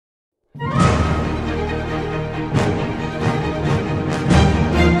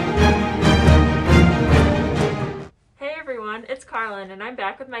everyone, it's Carlin, and I'm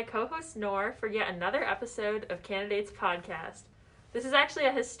back with my co-host Noor for yet another episode of Candidates Podcast. This is actually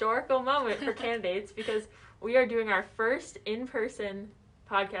a historical moment for Candidates because we are doing our first in-person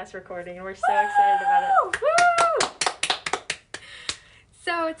podcast recording, and we're so excited about it. Woo!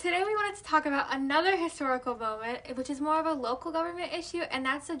 So today we wanted to talk about another historical moment, which is more of a local government issue, and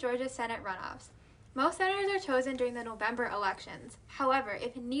that's the Georgia Senate runoffs. Most senators are chosen during the November elections. However,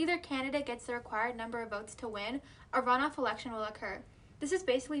 if neither candidate gets the required number of votes to win, a runoff election will occur. This is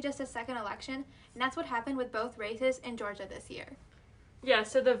basically just a second election, and that's what happened with both races in Georgia this year. Yeah,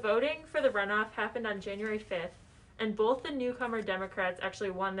 so the voting for the runoff happened on January 5th, and both the newcomer Democrats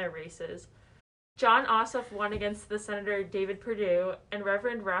actually won their races. Jon Ossoff won against the Senator David Perdue, and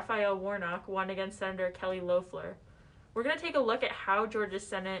Reverend Raphael Warnock won against Senator Kelly Loeffler. We're going to take a look at how Georgia's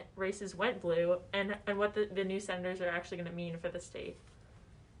Senate races went blue and what the new senators are actually going to mean for the state.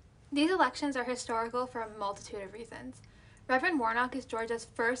 These elections are historical for a multitude of reasons. Reverend Warnock is Georgia's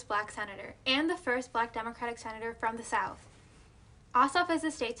first black senator and the first black Democratic senator from the South. Ossoff is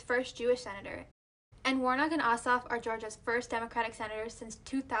the state's first Jewish senator, and Warnock and Ossoff are Georgia's first Democratic senators since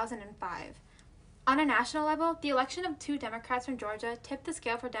 2005. On a national level, the election of two Democrats from Georgia tipped the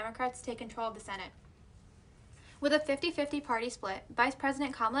scale for Democrats to take control of the Senate. With a 50-50 party split, Vice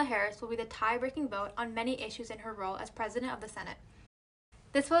President Kamala Harris will be the tie-breaking vote on many issues in her role as president of the Senate.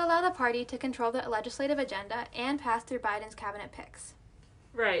 This will allow the party to control the legislative agenda and pass through Biden's cabinet picks.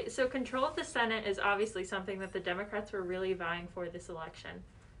 Right, so control of the Senate is obviously something that the Democrats were really vying for this election.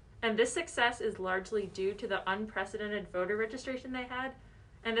 And this success is largely due to the unprecedented voter registration they had.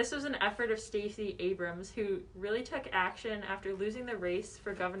 And this was an effort of Stacey Abrams, who really took action after losing the race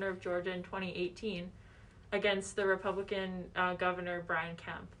for governor of Georgia in 2018 against the Republican governor Brian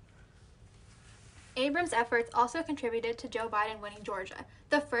Kemp. Abrams' efforts also contributed to Joe Biden winning Georgia,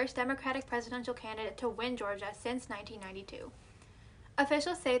 the first Democratic presidential candidate to win Georgia since 1992.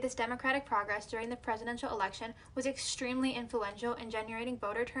 Officials say this Democratic progress during the presidential election was extremely influential in generating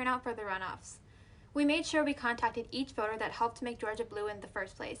voter turnout for the runoffs. "We made sure we contacted each voter that helped make Georgia blue in the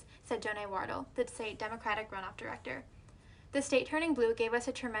first place," said Jonay Wardle, the state Democratic runoff director. "The state turning blue gave us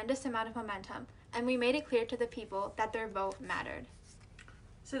a tremendous amount of momentum, and we made it clear to the people that their vote mattered."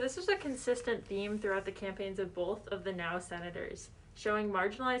 So this was a consistent theme throughout the campaigns of both of the now senators, showing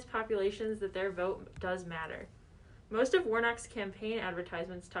marginalized populations that their vote does matter. Most of Warnock's campaign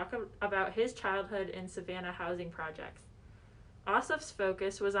advertisements talk about his childhood in Savannah housing projects. Ossoff's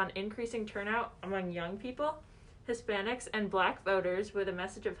focus was on increasing turnout among young people, Hispanics, and black voters with a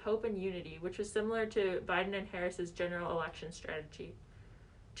message of hope and unity, which was similar to Biden and Harris's general election strategy.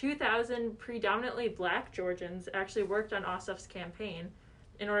 2,000 predominantly black Georgians actually worked on Ossoff's campaign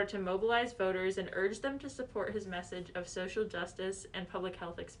in order to mobilize voters and urge them to support his message of social justice and public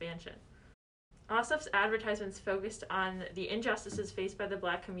health expansion. Ossoff's advertisements focused on the injustices faced by the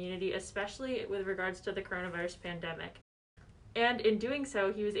black community, especially with regards to the coronavirus pandemic. And in doing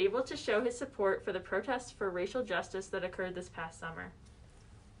so, he was able to show his support for the protests for racial justice that occurred this past summer.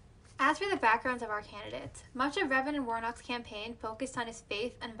 As for the backgrounds of our candidates, much of Reverend Warnock's campaign focused on his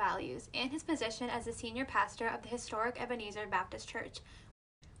faith and values and his position as the senior pastor of the historic Ebenezer Baptist Church,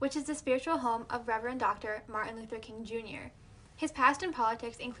 which is the spiritual home of Reverend Dr. Martin Luther King Jr. His past in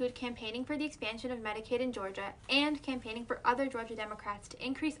politics include campaigning for the expansion of Medicaid in Georgia and campaigning for other Georgia Democrats to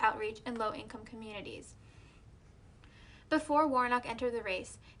increase outreach in low-income communities. Before Warnock entered the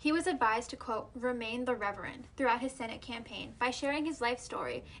race, he was advised to, quote, "remain the Reverend" throughout his Senate campaign by sharing his life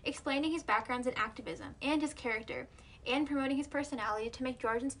story, explaining his backgrounds in activism and his character, and promoting his personality to make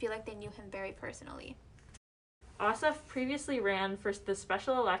Georgians feel like they knew him very personally. Ossoff previously ran for the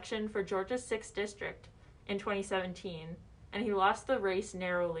special election for Georgia's 6th District in 2017, and he lost the race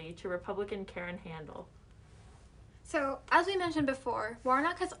narrowly to Republican Karen Handel. So, as we mentioned before,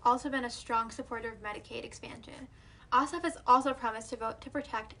 Warnock has also been a strong supporter of Medicaid expansion. Ossoff has also promised to vote to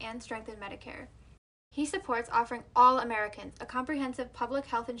protect and strengthen Medicare. He supports offering all Americans a comprehensive public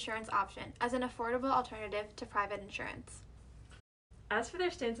health insurance option as an affordable alternative to private insurance. As for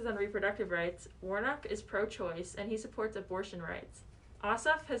their stances on reproductive rights, Warnock is pro-choice and he supports abortion rights.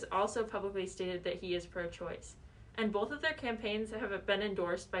 Ossoff has also publicly stated that he is pro-choice, and both of their campaigns have been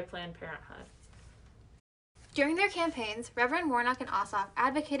endorsed by Planned Parenthood. During their campaigns, Reverend Warnock and Ossoff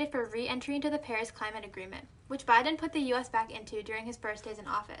advocated for re-entry into the Paris Climate Agreement, which Biden put the U.S. back into during his first days in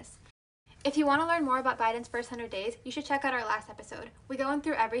office. If you want to learn more about Biden's first 100 days, you should check out our last episode. We go in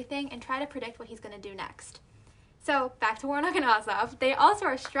through everything and try to predict what he's going to do next. So, back to Warnock and Ossoff. They also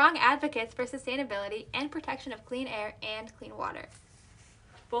are strong advocates for sustainability and protection of clean air and clean water.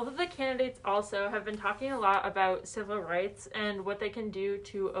 Both of the candidates also have been talking a lot about civil rights and what they can do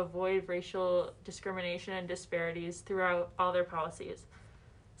to avoid racial discrimination and disparities throughout all their policies.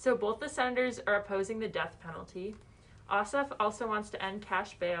 So both the senators are opposing the death penalty. Ossoff also wants to end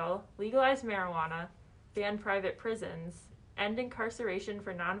cash bail, legalize marijuana, ban private prisons, end incarceration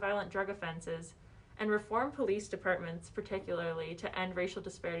for nonviolent drug offenses, and reform police departments, particularly to end racial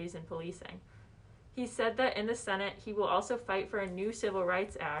disparities in policing. He said that in the Senate, he will also fight for a new Civil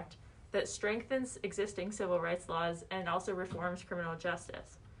Rights Act that strengthens existing civil rights laws and also reforms criminal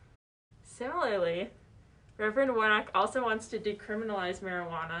justice. Similarly, Reverend Warnock also wants to decriminalize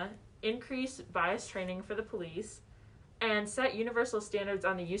marijuana, increase bias training for the police, and set universal standards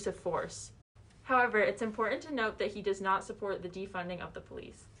on the use of force. However, it's important to note that he does not support the defunding of the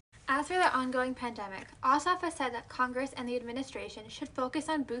police. As for the ongoing pandemic, Ossoff has said that Congress and the administration should focus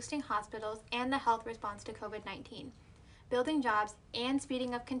on boosting hospitals and the health response to COVID-19, building jobs, and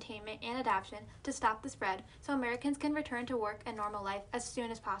speeding up containment and adaptation to stop the spread so Americans can return to work and normal life as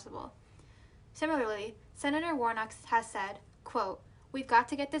soon as possible. Similarly, Senator Warnock has said, quote, "We've got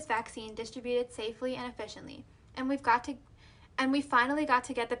to get this vaccine distributed safely and efficiently, and we finally got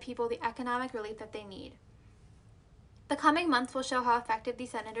to get the people the economic relief that they need." The coming months will show how effective these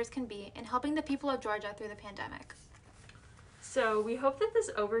senators can be in helping the people of Georgia through the pandemic. So we hope that this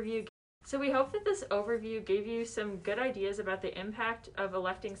overview gave you some good ideas about the impact of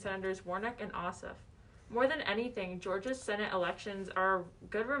electing Senators Warnock and Ossoff. More than anything, Georgia's Senate elections are a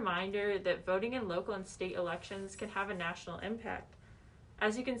good reminder that voting in local and state elections can have a national impact.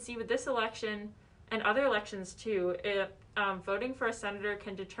 As you can see with this election and other elections too, voting for a senator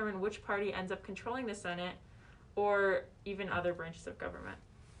can determine which party ends up controlling the Senate or even other branches of government.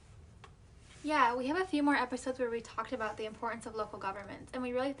 Yeah, we have a few more episodes where we talked about the importance of local governments, and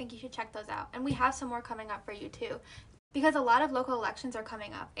we really think you should check those out. And we have some more coming up for you too, because a lot of local elections are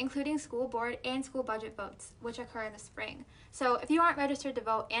coming up, including school board and school budget votes, which occur in the spring. So if you aren't registered to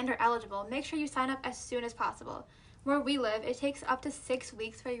vote and are eligible, make sure you sign up as soon as possible. Where we live, it takes up to 6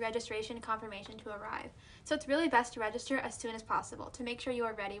 weeks for your registration confirmation to arrive. So it's really best to register as soon as possible to make sure you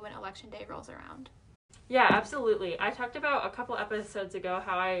are ready when election day rolls around. Yeah, absolutely. I talked about a couple episodes ago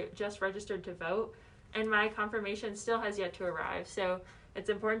how I just registered to vote, and my confirmation still has yet to arrive. So it's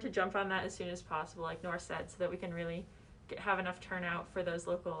important to jump on that as soon as possible, like Nora said, so that we can really have enough turnout for those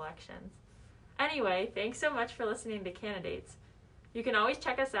local elections. Anyway, thanks so much for listening to Candidates. You can always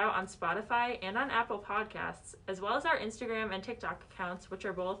check us out on Spotify and on Apple Podcasts, as well as our Instagram and TikTok accounts, which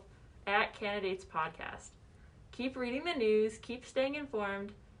are both @CandidatesPodcast. Keep reading the news, keep staying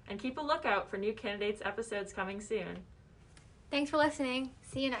informed, and keep a lookout for new Candidates episodes coming soon. Thanks for listening.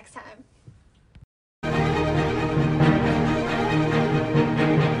 See you next time.